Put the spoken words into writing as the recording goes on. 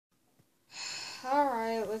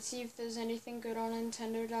Alright, let's see if there's anything good on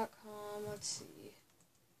Nintendo.com. Let's see.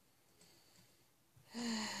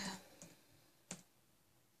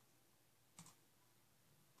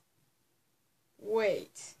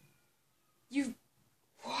 Wait. You...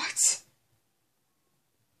 What?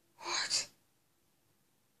 What?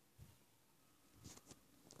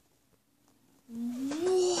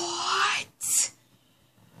 What?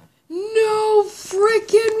 No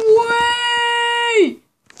freaking way!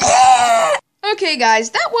 Okay,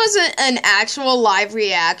 guys, that wasn't an actual live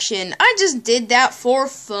reaction. I just did that for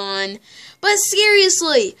fun. But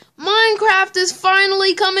seriously, Minecraft is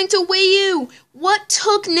finally coming to Wii U. What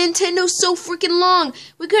took Nintendo so freaking long?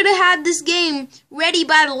 We could have had this game ready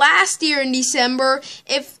by last year in December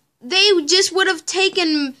if they just would have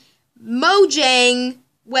taken Mojang,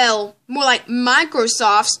 well, more like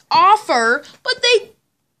Microsoft's offer, but they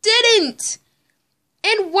didn't.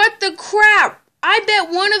 And what the crap? I bet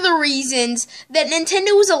one of the reasons that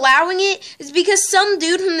Nintendo was allowing it is because some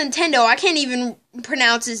dude from Nintendo, I can't even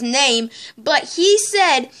pronounce his name, but he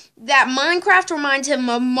said that Minecraft reminds him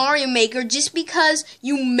of Mario Maker just because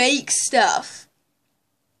you make stuff.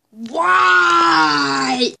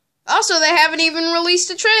 Why? Also, they haven't even released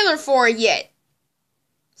a trailer for it yet.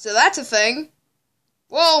 So that's a thing.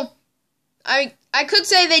 Well, I could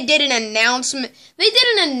say they did an announcement. They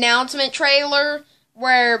did an announcement trailer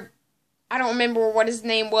where... I don't remember what his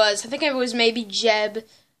name was. I think it was maybe Jeb.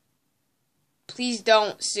 Please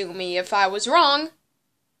don't sue me if I was wrong.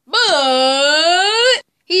 But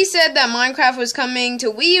he said that Minecraft was coming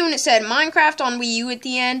to Wii U, and it said Minecraft on Wii U at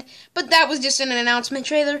the end. But that was just an announcement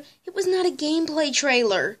trailer. It was not a gameplay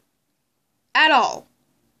trailer. At all.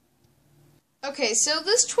 Okay, so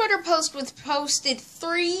this Twitter post was posted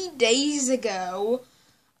 3 days ago,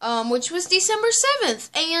 which was December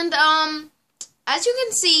 7th. And, as you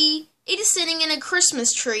can see, it is sitting in a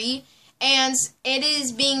Christmas tree, and it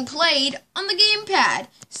is being played on the gamepad.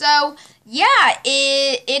 So, yeah,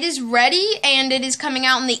 it is ready, and it is coming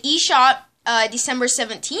out in the eShop December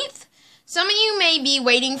 17th. Some of you may be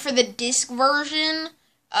waiting for the disc version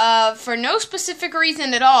for no specific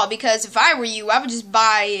reason at all, because if I were you, I would just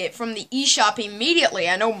buy it from the eShop immediately.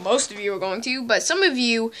 I know most of you are going to, but some of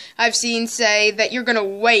you I've seen say that you're going to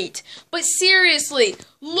wait. But seriously,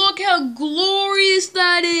 look how glorious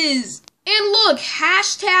that is! And look,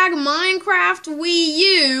 hashtag Minecraft Wii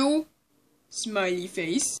U, smiley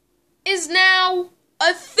face, is now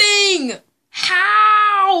a thing!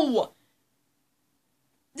 How?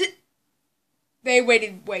 They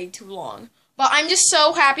waited way too long. But I'm just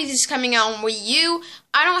so happy this is coming out on Wii U.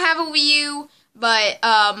 I don't have a Wii U, but,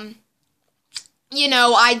 you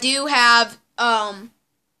know, I do have,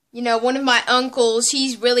 you know, one of my uncles,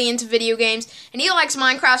 he's really into video games, and he likes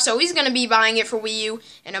Minecraft, so he's going to be buying it for Wii U,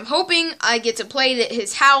 and I'm hoping I get to play it at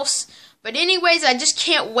his house. But anyways, I just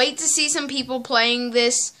can't wait to see some people playing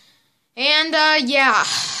this, and, yeah,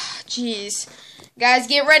 jeez. Guys,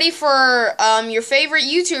 get ready for, your favorite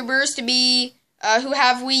YouTubers to be, who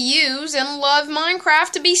have Wii U's and love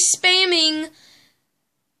Minecraft to be spamming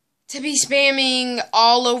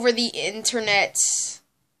all over the internet.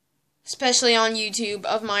 Especially on YouTube,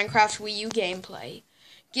 of Minecraft Wii U gameplay.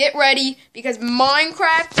 Get ready, because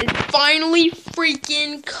Minecraft is finally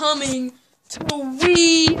freaking coming to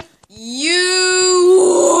Wii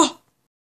U!